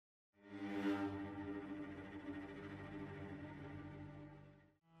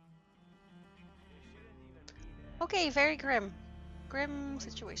Okay, very grim. Grim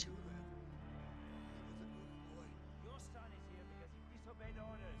situation. Your son is here because he disobeyed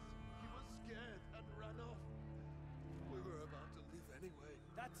orders. He was scared and ran off. We were about to leave anyway.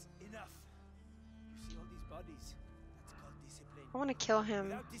 That's enough. You see all these bodies? That's called discipline. I want to kill him.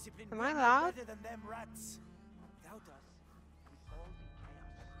 Without discipline, Am we're I no allowed? better than them rats. Without us, we'd all be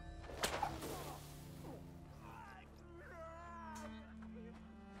chaos.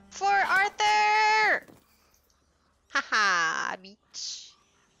 For Arthur! Haha, beach.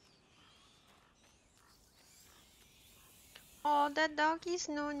 Oh, that doggies.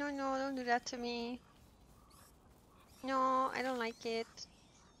 No, no, no, don't do that to me. No, I don't like it.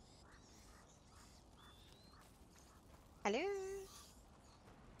 Hello?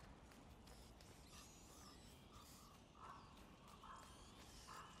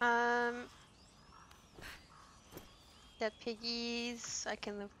 Dead piggies. I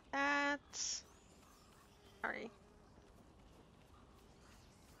can live with that. Sorry.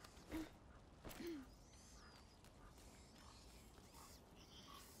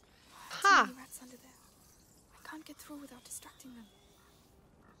 Ha! Too many rats under there. I can't get through without distracting them.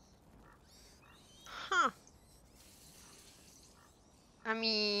 Huh. I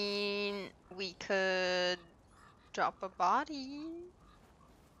mean, we could drop a body.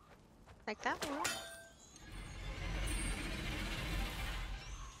 Like that one.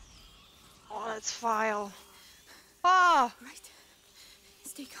 Oh, that's vile. Oh! Right.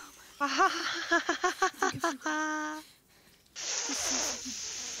 Stay calm.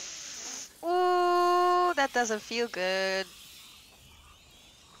 Ooh, that doesn't feel good.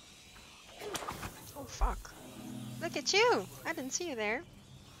 Oh, fuck. Look at you! I didn't see you there.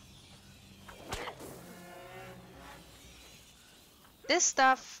 This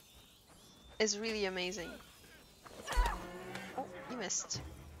stuff is really amazing. Oh, you missed.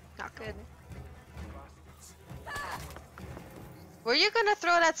 Not good. Were you gonna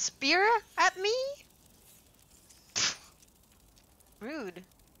throw that spear at me? Rude.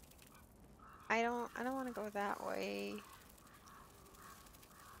 I don't want to go that way.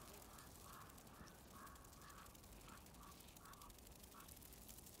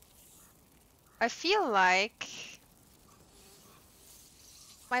 I feel like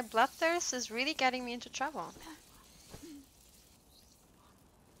my bloodthirst is really getting me into trouble.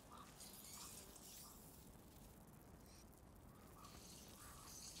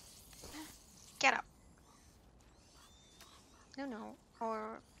 Get up. No, no.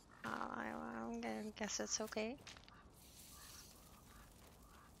 Or I guess it's okay.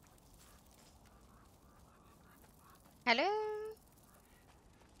 Hello?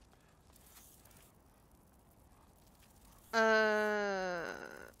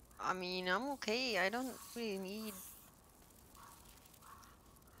 I mean, I'm okay. I don't really need...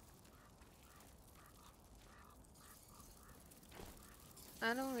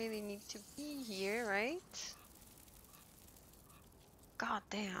 I don't really need to be here, right? God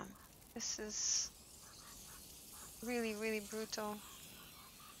damn. This is really, really brutal.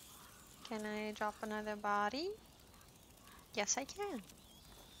 Can I drop another body? Yes, I can.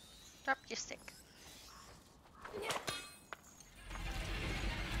 Drop your stick.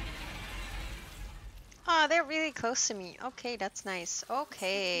 Oh, they're really close to me. Okay, that's nice.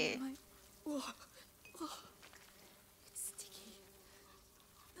 Okay. It's sticky.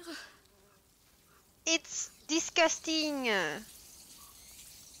 It's disgusting.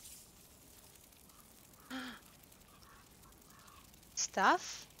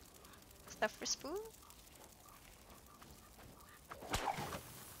 Stuff? Stuff for spoon?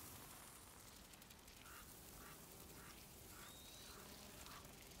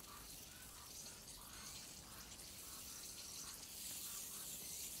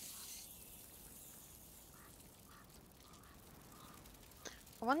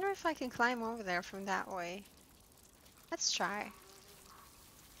 I wonder if I can climb over there from that way. Let's try.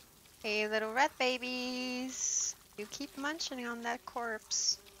 Hey, little rat babies. You keep munching on that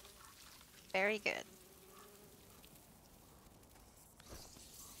corpse. Very good.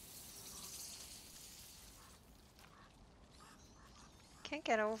 Can't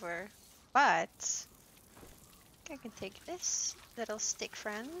get over, but I can take this little stick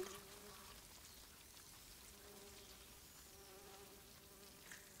friend.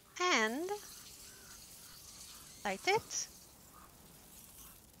 And light it.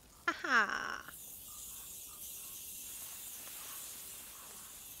 Aha!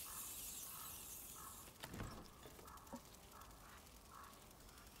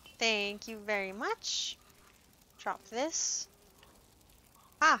 Thank you very much. Drop this.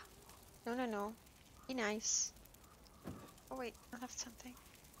 Ah! No, no, no. Be nice. Oh wait, I left something.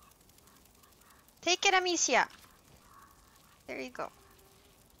 Take it, Amicia! There you go.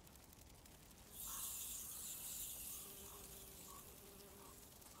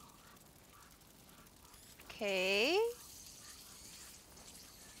 Okay.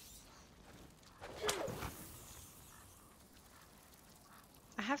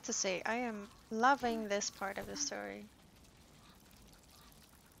 I have to say, I am loving this part of the story.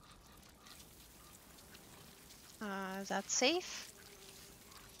 Is that safe?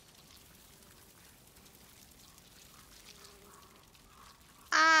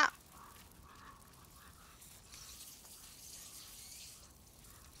 Ah!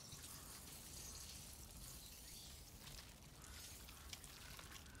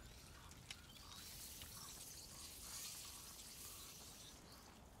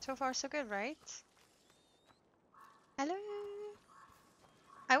 So far, so good, right? Hello?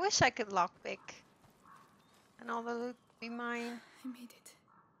 I wish I could lockpick. And all the loot be mine. I made it.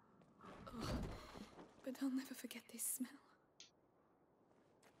 Oh, but I'll never forget this smell.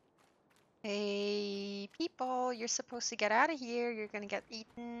 Hey, people, you're supposed to get out of here. You're gonna get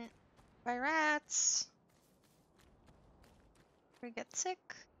eaten by rats. Or get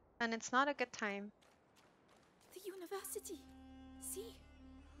sick. And it's not a good time. The university. See?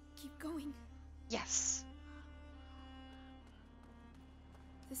 Keep going. Yes.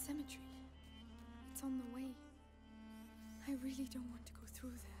 The cemetery. It's on the way. I really don't want to go through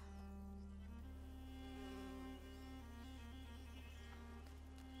there.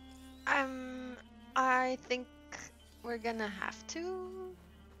 I think we're gonna have to.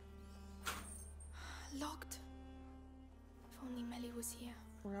 Locked. If only Melly was here.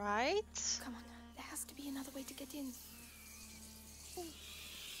 Right? Come on, there has to be another way to get in.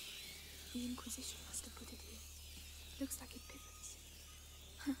 The Inquisition must have put it here. Looks like it pivots.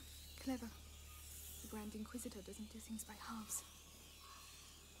 Huh, clever. The Grand Inquisitor doesn't do things by halves.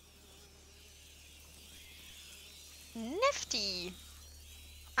 Nifty!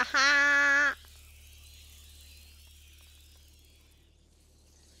 Aha!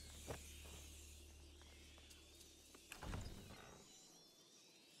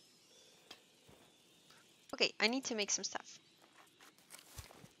 Okay, I need to make some stuff.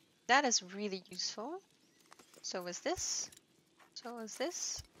 That is really useful. So is this. So is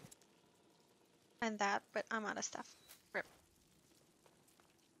this. And that, but I'm out of stuff. Rip.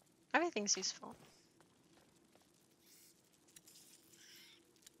 Everything's useful.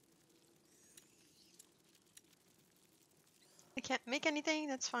 I can't make anything,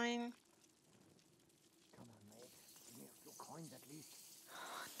 that's fine. Come on, mate. Give me a few coins at least.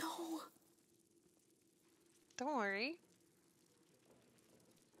 No! Don't worry.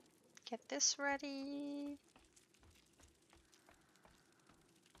 Get this ready.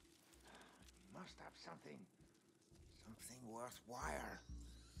 Must have something. Something worthwhile.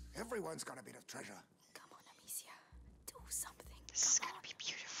 Everyone's got a bit of treasure. Come on, Amicia. Do something. This is gonna be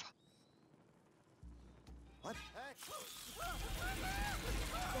beautiful. What? That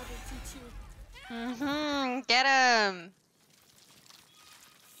will teach you. Mm-hmm. Get him.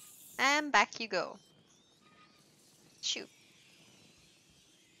 And back you go. Shoot.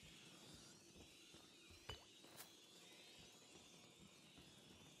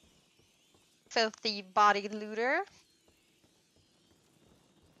 Filthy body looter.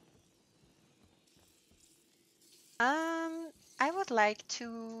 I would like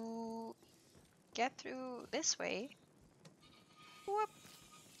to get through this way. Whoop.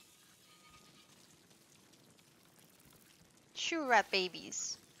 Shoe rat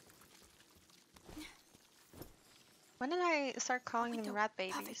babies. When did I start calling them Window. rat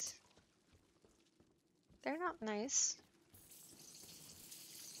babies? Perfect. They're not nice.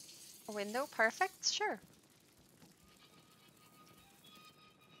 A window? Perfect? Sure.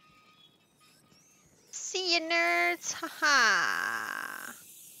 See you, nerds! Haha!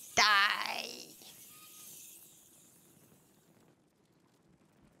 Die!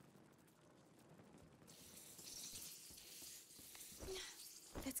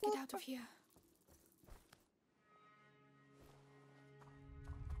 Let's get out of here.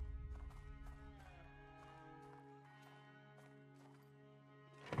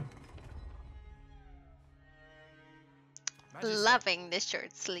 Loving this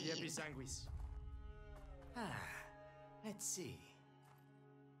shirt sleeve. Ah, let's see.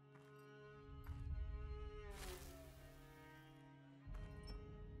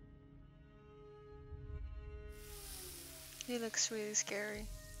 He looks really scary.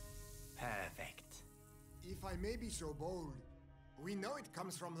 Perfect. If I may be so bold, we know it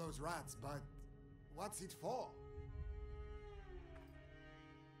comes from those rats, but what's it for?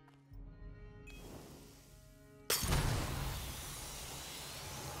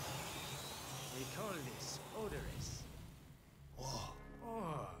 We call this Odoris.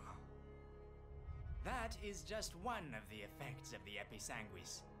 That is just one of the effects of the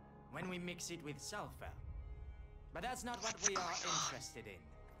episanguis, when we mix it with sulfur. But that's not what we are interested in.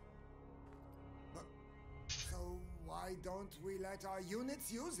 But, so why don't we let our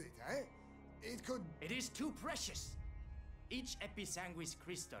units use it, eh? It could... It is too precious. Each episanguis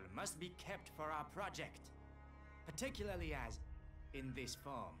crystal must be kept for our project, particularly as, in this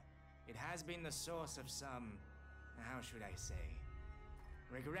form, it has been the source of some, how should I say,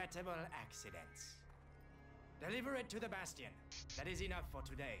 regrettable accidents. Deliver it to the Bastion. That is enough for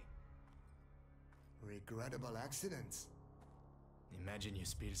today. Regrettable accidents? Imagine you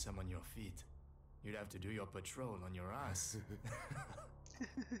spill some on your feet. You'd have to do your patrol on your ass.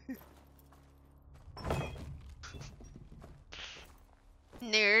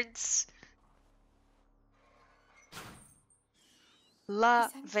 Nerds.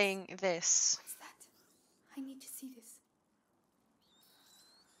 Loving this. What's that? I need to see this.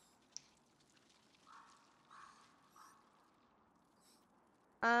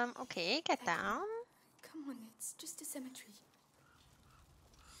 Okay, get down. Come on, it's just a cemetery.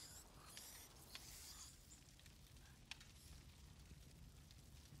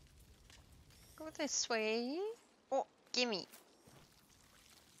 Go this way. Oh, gimme.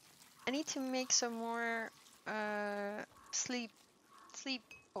 I need to make some more sleep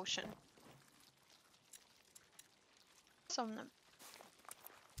potion. Somnum.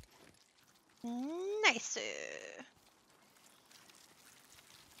 Nice.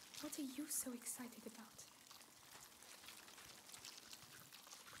 What are you so excited about?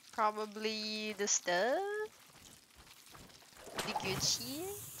 Probably the stuff. The good shit.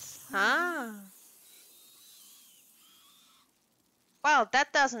 Ah. Well,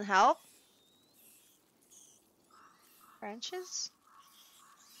 that doesn't help. Branches?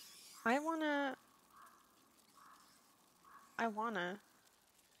 I wanna...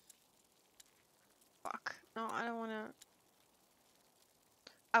 Fuck. No, I don't wanna...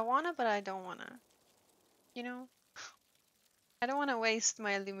 I wanna, but I don't wanna. You know? I don't wanna waste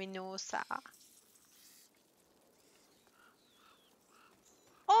my luminosa.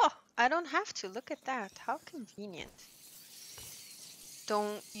 Oh! I don't have to. Look at that. How convenient.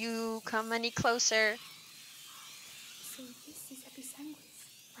 Don't you come any closer. So this is episanguis,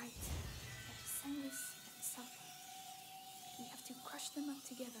 right? Episanguis and sulfur. We have to crush them up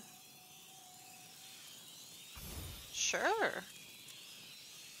together. Sure.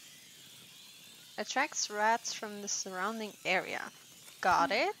 Attracts rats from the surrounding area.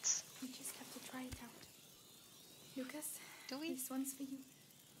 Got it. We just have to try it out. Lucas, Do we? this one's for you.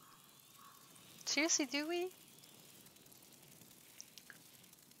 Seriously, do we?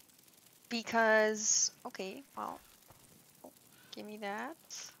 Because... Okay, well... Oh, give me that.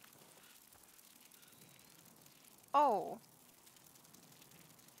 Oh.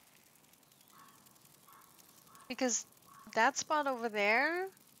 Because that spot over there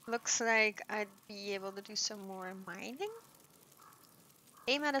looks like I'd be able to do some more mining.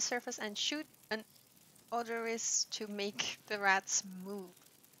 Aim at a surface and shoot an Odoris to make the rats move.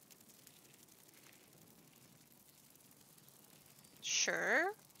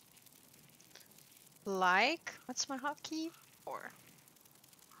 Sure. Like, what's my hotkey? 4.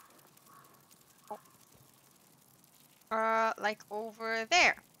 Oh. Like over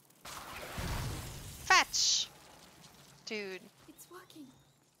there. Fetch! Dude. It's working.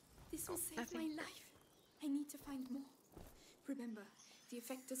 This will save nothing. my life. I need to find more. Remember, the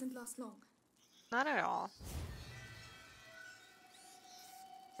effect doesn't last long. Not at all.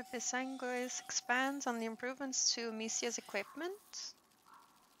 Episanguis expands on the improvements to Amicia's equipment.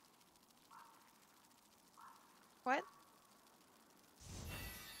 What?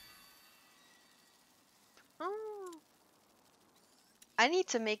 Oh. I need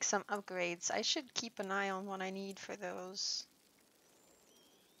to make some upgrades. I should keep an eye on what I need for those.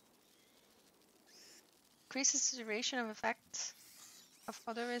 Increases the duration of effect of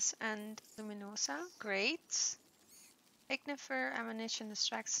Odoris and Luminosa. Great. Ignifer ammunition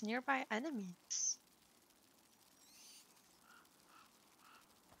distracts nearby enemies.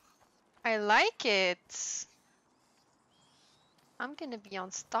 I like it. I'm gonna be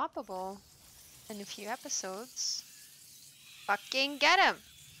unstoppable in a few episodes. Fucking get him!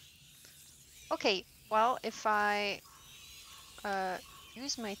 Okay, well, if I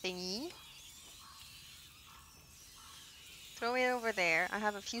use my thingy, throw it over there. I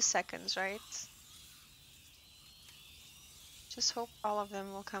have a few seconds, right? Just hope all of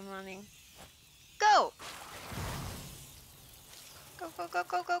them will come running. Go! Go, go, go,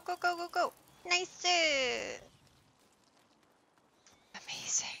 go, go, go, go, go, go! Nice!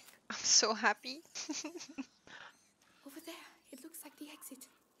 Amazing. I'm so happy. Over there, it looks like the exit.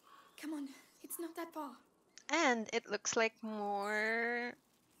 Come on, It's not that far. And it looks like more,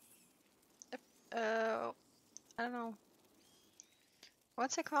 I don't know,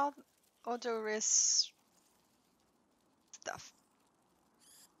 what's it called? Odoris stuff.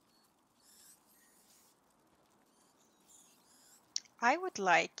 I would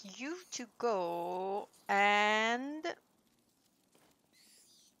like you to go and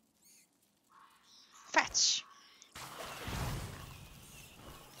fetch.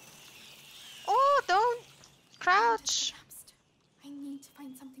 Oh, don't crouch. Collapsed. I need to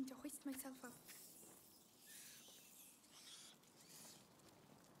find something to hoist myself up.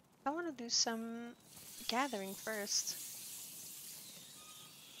 I want to do some gathering first.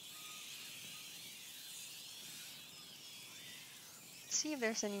 See if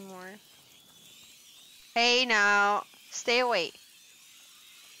there's any more. Hey now, stay away.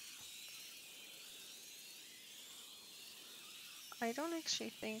 I don't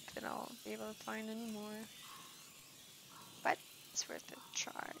actually think that I'll be able to find any more, but it's worth a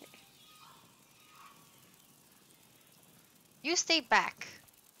try. You stay back.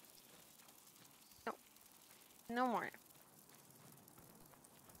 No, no more.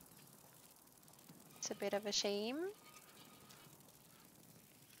 It's a bit of a shame.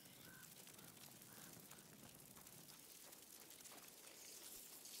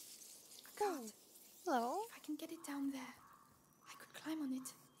 God, Hello. if I can get it down there, I could climb on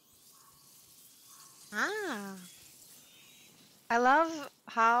it. Ah. I love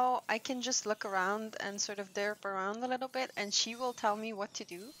how I can just look around and sort of derp around a little bit and she will tell me what to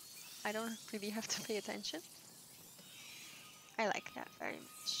do. I don't really have to pay attention. I like that very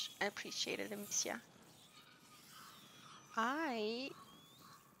much. I appreciate it, Amicia. I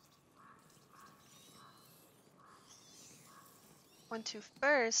want to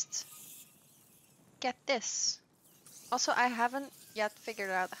first get this. Also, I haven't yet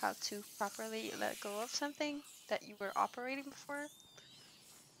figured out how to properly let go of something that you were operating before.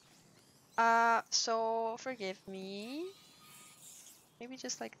 So forgive me. Maybe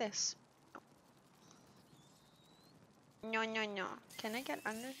just like this. No, no, no. Can I get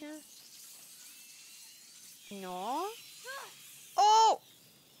under here? No. Oh!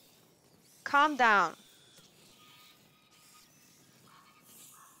 Calm down.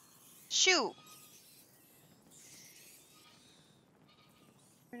 Shoo!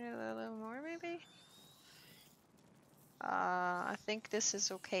 Turn it a little more, maybe? I think this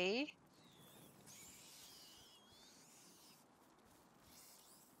is okay.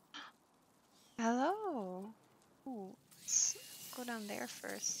 Hello. Ooh, let's go down there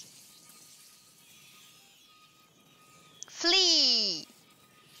first. Flee!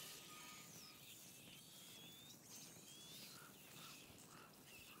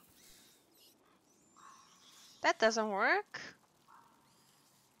 That doesn't work.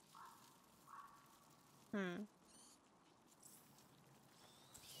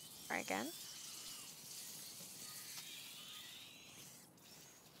 Try again.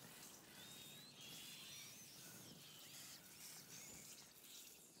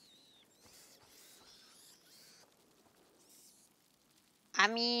 I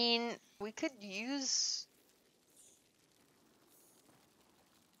mean, we could use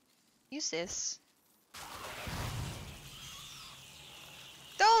this.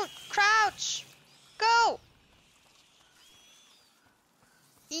 Don't crouch! Go!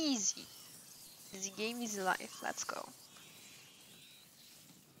 Easy. Easy game, easy life. Let's go.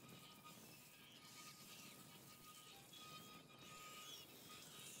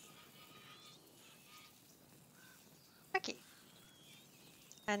 Okay.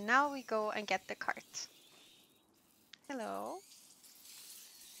 And now we go and get the cart. Hello.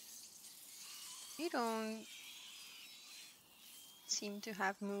 You don't seem to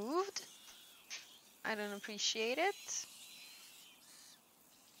have moved. I don't appreciate it.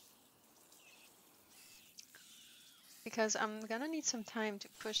 Because I'm gonna need some time to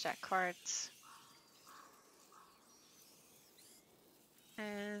push that cart.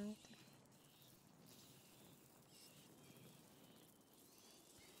 And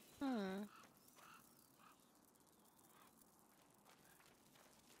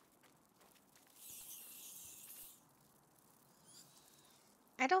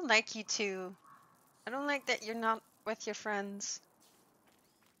I don't like you two. I don't like that you're not with your friends.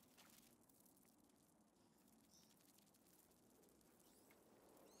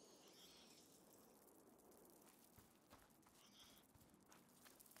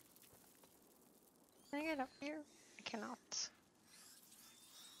 Can I get up here? I cannot.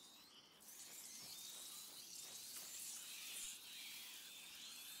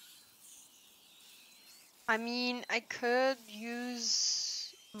 I mean, I could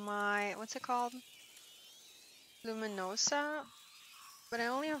use my, what's it called? Luminosa. But I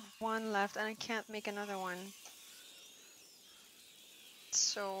only have one left and I can't make another one.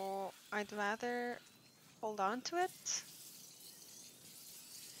 So I'd rather hold on to it.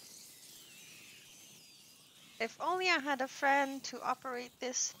 If only I had a friend to operate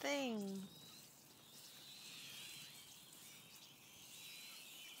this thing.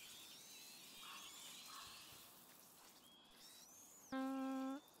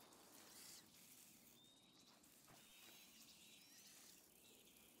 Mm,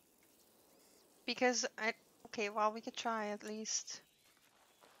 because okay, well, we could try at least.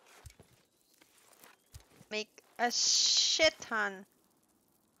 Make a shit ton.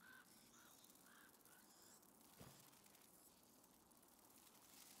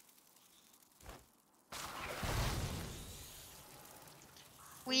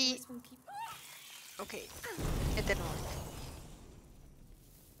 Okay, it didn't work.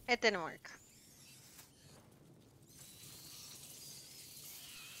 It didn't work.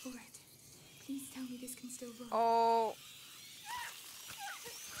 All right. Please tell me this can still run. Oh.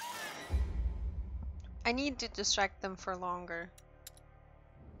 I need to distract them for longer.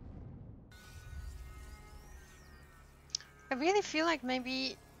 I really feel like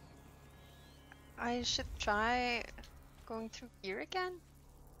maybe I should try going through here again.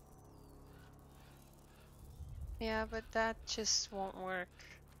 Yeah, but that just won't work.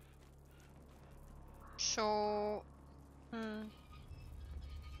 So,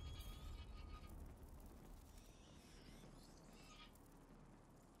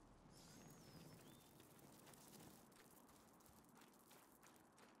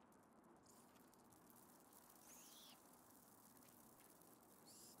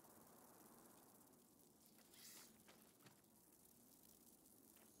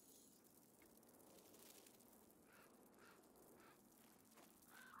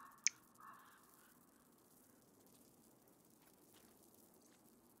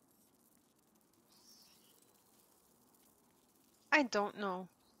 I don't know.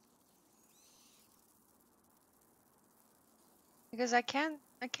 Because I can't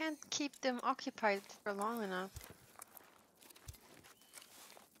keep them occupied for long enough.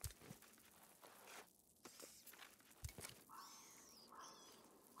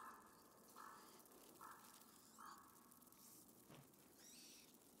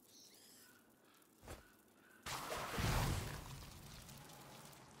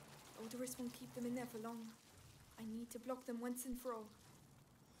 Odoris won't keep them in there for long. I need to block them once and for all.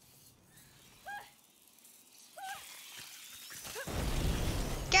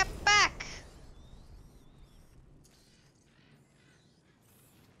 Get back!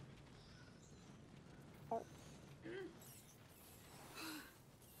 Oh.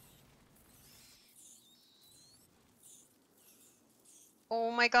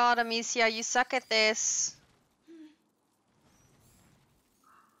 Oh my god, Amicia, you suck at this.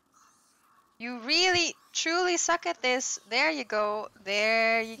 You really, truly suck at this. There you go.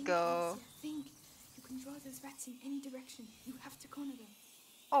 There you go. Amicia, think. You can draw those rats in any direction. You have to corner them.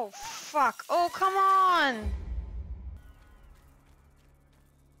 Oh, fuck. Oh, come on.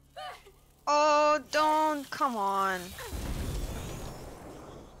 Oh, don't. Come on.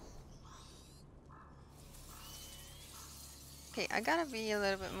 Okay, I gotta be a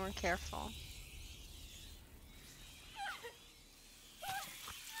little bit more careful.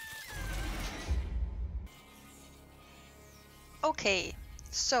 Okay,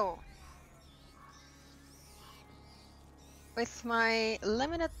 so with my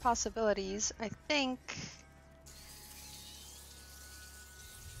limited possibilities, I think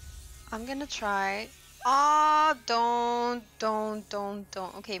I'm gonna try. Ah, don't.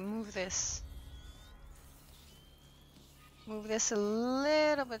 Okay, move this. Move this a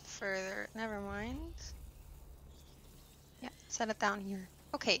little bit further. Never mind. Yeah, set it down here.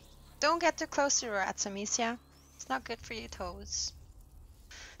 Okay, don't get too close to rats, Amicia. It's not good for your toes.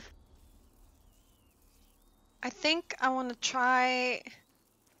 I think I want to try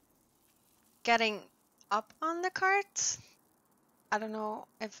getting up on the cart. I don't know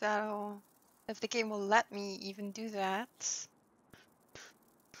if the game will let me even do that.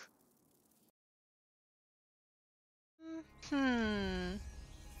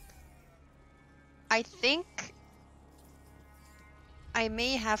 I think I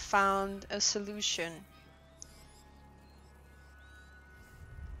may have found a solution.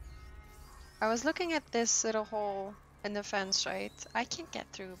 I was looking at this little hole in the fence, right? I can't get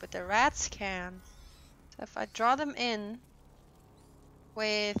through, but the rats can. So if I draw them in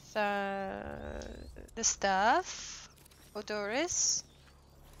with the stuff, Odoris,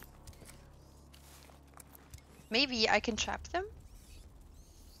 maybe I can trap them?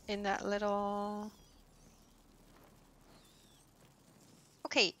 in that little...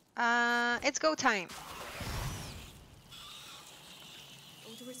 Okay, it's go time.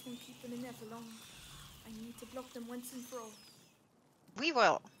 Odoris won't keep them in there for long. I need to block them once and for all. We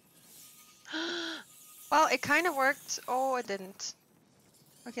will. Well, it kind of worked. Oh, it didn't.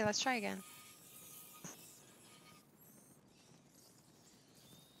 Okay, let's try again.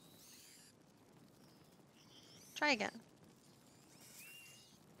 Try again.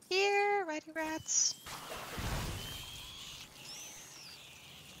 Here, righty rats.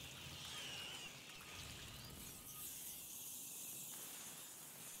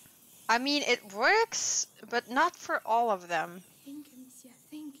 I mean, it works, but not for all of them. Think, Amicia,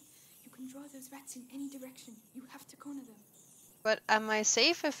 think. You can draw those rats in any direction. You have to corner them. But am I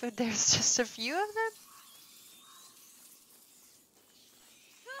safe if there's just a few of them?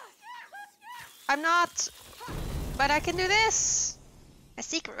 I'm not, but I can do this. A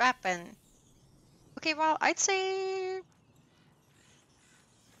secret weapon. Okay, well, I'd say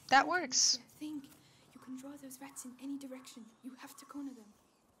that works. Amicia, think. You can draw those rats in any direction. You have to corner them.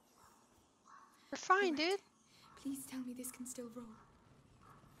 We're fine, Alright. dude. Please tell me this can still roll.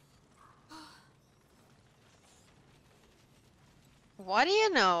 What do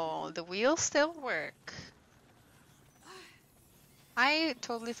you know? The wheels still work. I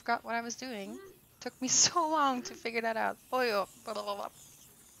totally forgot what I was doing. Took me so long to figure that out. Oyo.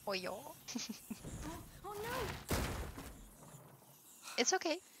 Oyo. Oh no! It's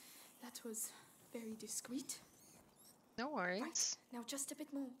okay. That was very discreet. No worries. Right, now just a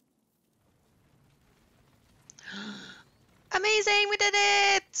bit more. Amazing! We did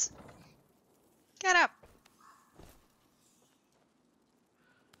it! Get up.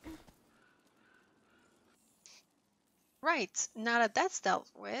 Right, now that that's dealt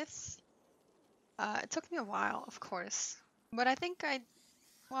with, it took me a while, of course, but I think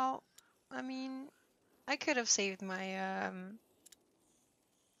well, I mean, I could have saved my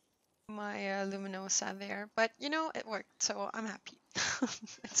Luminosa there, but you know, it worked, so I'm happy.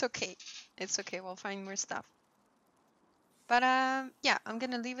 It's okay. It's okay, we'll find more stuff. But yeah, I'm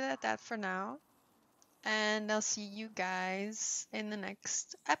gonna leave it at that for now, and I'll see you guys in the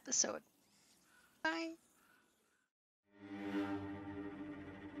next episode. Bye!